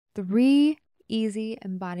3 easy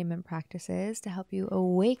embodiment practices to help you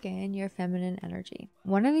awaken your feminine energy.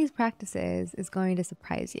 One of these practices is going to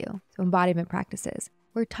surprise you. So embodiment practices.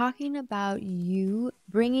 We're talking about you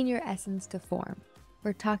bringing your essence to form.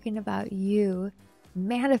 We're talking about you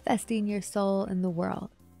manifesting your soul in the world.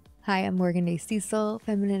 Hi, I'm Morgan Day Cecil,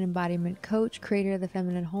 Feminine Embodiment Coach, creator of the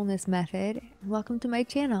Feminine Wholeness Method, and welcome to my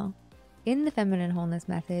channel. In the Feminine Wholeness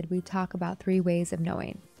Method, we talk about 3 ways of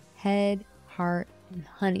knowing: head, heart, and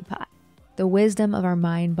honeypot, the wisdom of our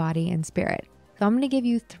mind, body, and spirit. So I'm going to give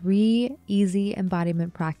you 3 easy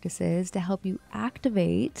embodiment practices to help you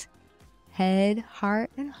activate head, heart,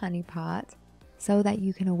 and honeypot so that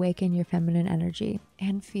you can awaken your feminine energy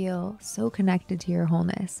and feel so connected to your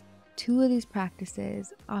wholeness. 2 of these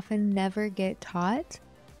practices often never get taught,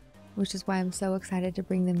 which is why I'm so excited to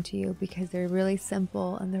bring them to you, because they're really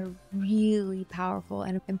simple and they're really powerful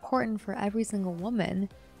and important for every single woman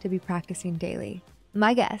to be practicing daily.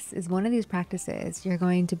 My guess is one of these practices, you're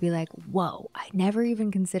going to be like, whoa, I never even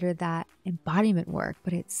considered that embodiment work,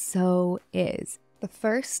 but it so is. The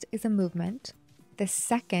first is a movement. The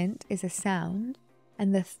second is a sound.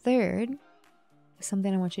 And the third is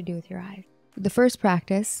something I want you to do with your eyes. The first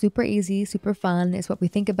practice, super easy, super fun, is what we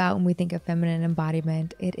think about when we think of feminine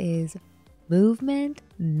embodiment. It is movement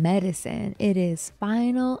medicine. It is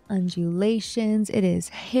spinal undulations. It is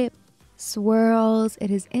hip swirls.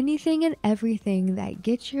 It is anything and everything that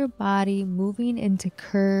gets your body moving into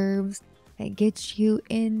curves, that gets you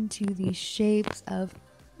into these shapes of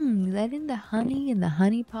letting the honey in the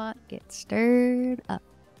honey pot get stirred up.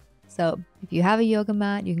 So if you have a yoga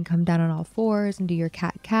mat, you can come down on all fours and do your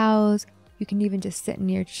cat-cows. You can even just sit in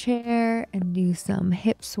your chair and do some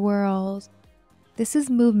hip swirls. This is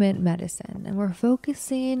movement medicine, and we're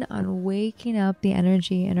focusing on waking up the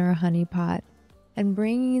energy in our honey pot and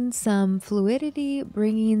bringing some fluidity,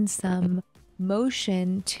 bringing some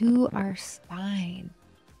motion to our spine.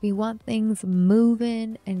 We want things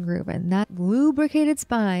moving and grooving. That lubricated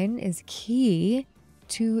spine is key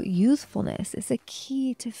to youthfulness. It's a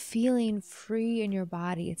key to feeling free in your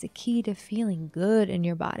body. It's a key to feeling good in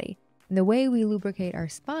your body. And the way we lubricate our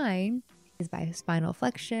spine is by spinal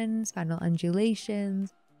flexion, spinal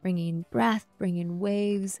undulations, bringing breath, bringing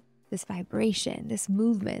waves, this vibration, this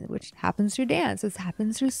movement, which happens through dance, which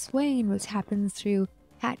happens through swaying, which happens through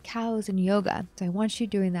cat-cows and yoga. So I want you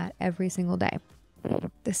doing that every single day.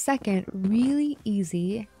 The second really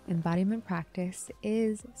easy embodiment practice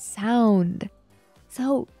is sound.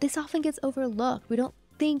 So this often gets overlooked. We don't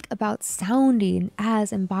think about sounding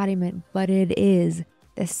as embodiment, but it is.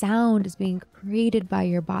 The sound is being created by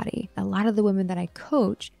your body. A lot of the women that I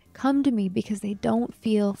coach come to me because they don't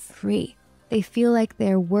feel free. They feel like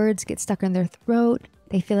their words get stuck in their throat.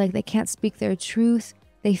 They feel like they can't speak their truth.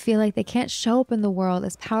 They feel like they can't show up in the world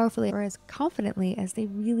as powerfully or as confidently as they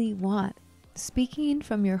really want. Speaking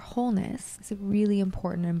from your wholeness is a really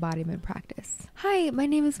important embodiment practice. Hi, my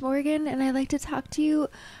name is Morgan, and I'd like to talk to you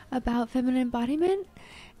about feminine embodiment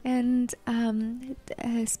and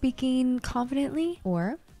speaking confidently.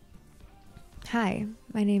 Or, hi,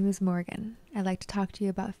 my name is Morgan. I'd like to talk to you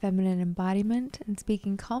about feminine embodiment and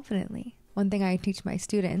speaking confidently. One thing I teach my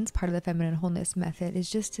students, part of the Feminine Wholeness Method, is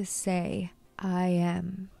just to say, I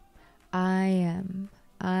am, I am,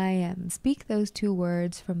 I am. Speak those 2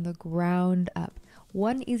 words from the ground up.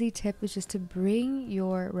 One easy tip is just to bring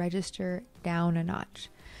your register down a notch.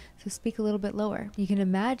 So speak a little bit lower. You can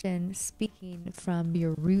imagine speaking from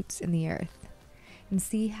your roots in the earth and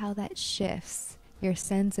see how that shifts your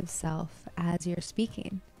sense of self as you're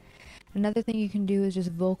speaking. Another thing you can do is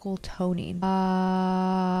just vocal toning.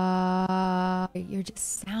 You're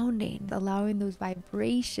just sounding, allowing those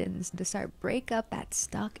vibrations to start break up that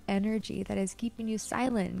stuck energy that is keeping you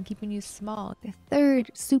silent and keeping you small. The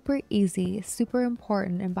third super easy, super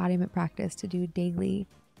important embodiment practice to do daily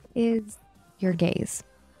is your gaze.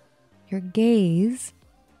 Your gaze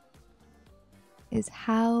is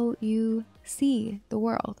how you see the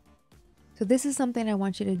world. So this is something I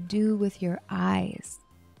want you to do with your eyes.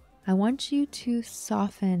 I want you to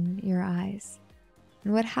soften your eyes.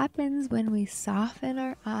 And what happens when we soften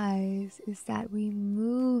our eyes is that we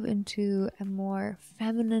move into a more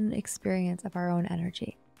feminine experience of our own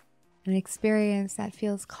energy. An experience that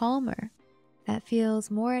feels calmer, that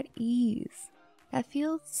feels more at ease, that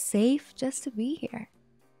feels safe just to be here.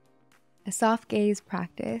 A soft gaze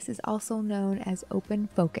practice is also known as open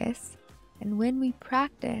focus. And when we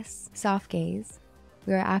practice soft gaze,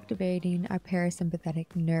 we are activating our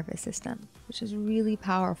parasympathetic nervous system, which is really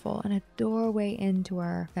powerful and a doorway into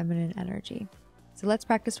our feminine energy. So let's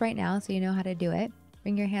practice right now so you know how to do it.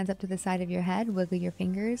 Bring your hands up to the side of your head, wiggle your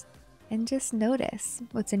fingers, and just notice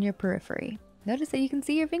what's in your periphery. Notice that you can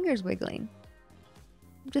see your fingers wiggling.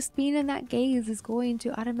 Just being in that gaze is going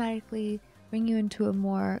to automatically bring you into a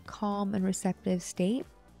more calm and receptive state.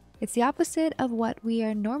 It's the opposite of what we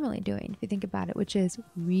are normally doing, if you think about it, which is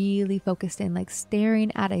really focused in, like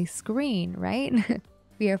staring at a screen, right?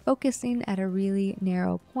 We are focusing at a really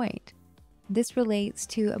narrow point. This relates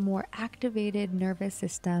to a more activated nervous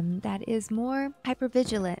system that is more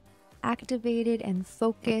hypervigilant, activated and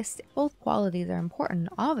focused. Both qualities are important,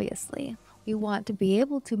 obviously. We want to be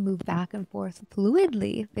able to move back and forth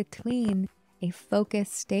fluidly between a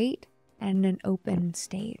focused state and an open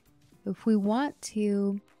state. If we want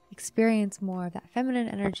to experience more of that feminine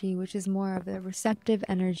energy, which is more of the receptive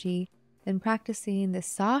energy, then practicing the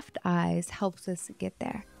soft eyes helps us get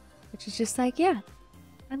there, which is just like, yeah,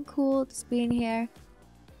 I'm cool just being here.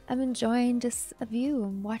 I'm enjoying just a view.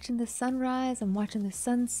 I'm watching the sunrise. I'm watching the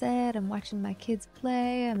sunset. I'm watching my kids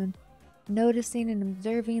play. I'm noticing and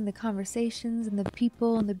observing the conversations and the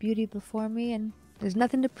people and the beauty before me. And there's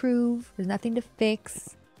nothing to prove. There's nothing to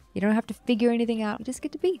fix. You don't have to figure anything out. You just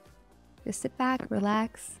get to be. Just sit back,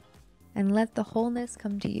 relax, and let the wholeness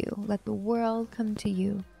come to you. Let the world come to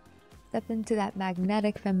you. Step into that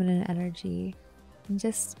magnetic feminine energy and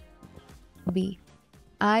just be.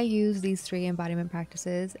 I use these 3 embodiment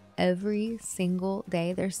practices every single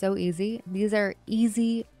day. They're so easy. These are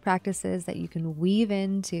easy practices that you can weave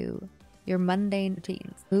into your mundane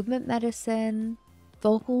routines. Movement medicine,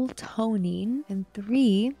 vocal toning, and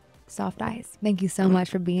 3, soft eyes. Thank you so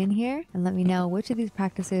much for being here, and let me know which of these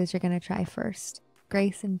practices you're going to try first.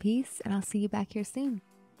 Grace and peace, and I'll see you back here soon.